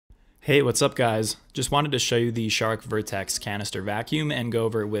Hey, what's up guys? Just wanted to show you the Shark Vertex canister vacuum and go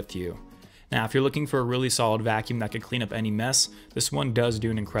over it with you. Now, if you're looking for a really solid vacuum that can clean up any mess, this one does do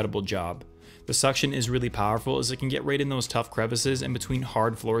an incredible job. The suction is really powerful as it can get right in those tough crevices and between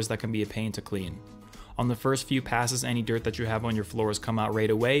hard floors that can be a pain to clean. On the first few passes, any dirt that you have on your floors come out right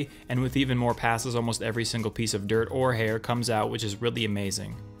away, and with even more passes, almost every single piece of dirt or hair comes out, which is really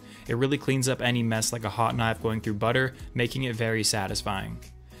amazing. It really cleans up any mess like a hot knife going through butter, making it very satisfying.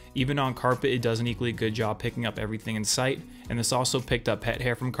 Even on carpet, it does an equally good job picking up everything in sight, and this also picked up pet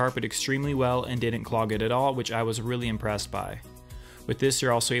hair from carpet extremely well and didn't clog it at all, which I was really impressed by. With this,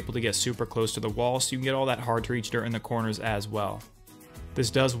 you're also able to get super close to the wall, so you can get all that hard to reach dirt in the corners as well. This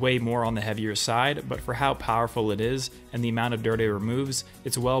does weigh more on the heavier side, but for how powerful it is and the amount of dirt it removes,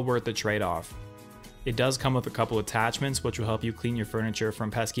 it's well worth the trade-off. It does come with a couple attachments which will help you clean your furniture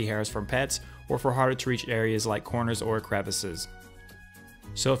from pesky hairs from pets or for harder to reach areas like corners or crevices.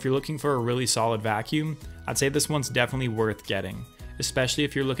 So if you're looking for a really solid vacuum, I'd say this one's definitely worth getting, especially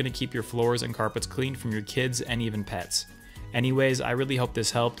if you're looking to keep your floors and carpets clean from your kids and even pets. Anyways, I really hope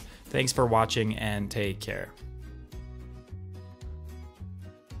this helped. Thanks for watching and take care.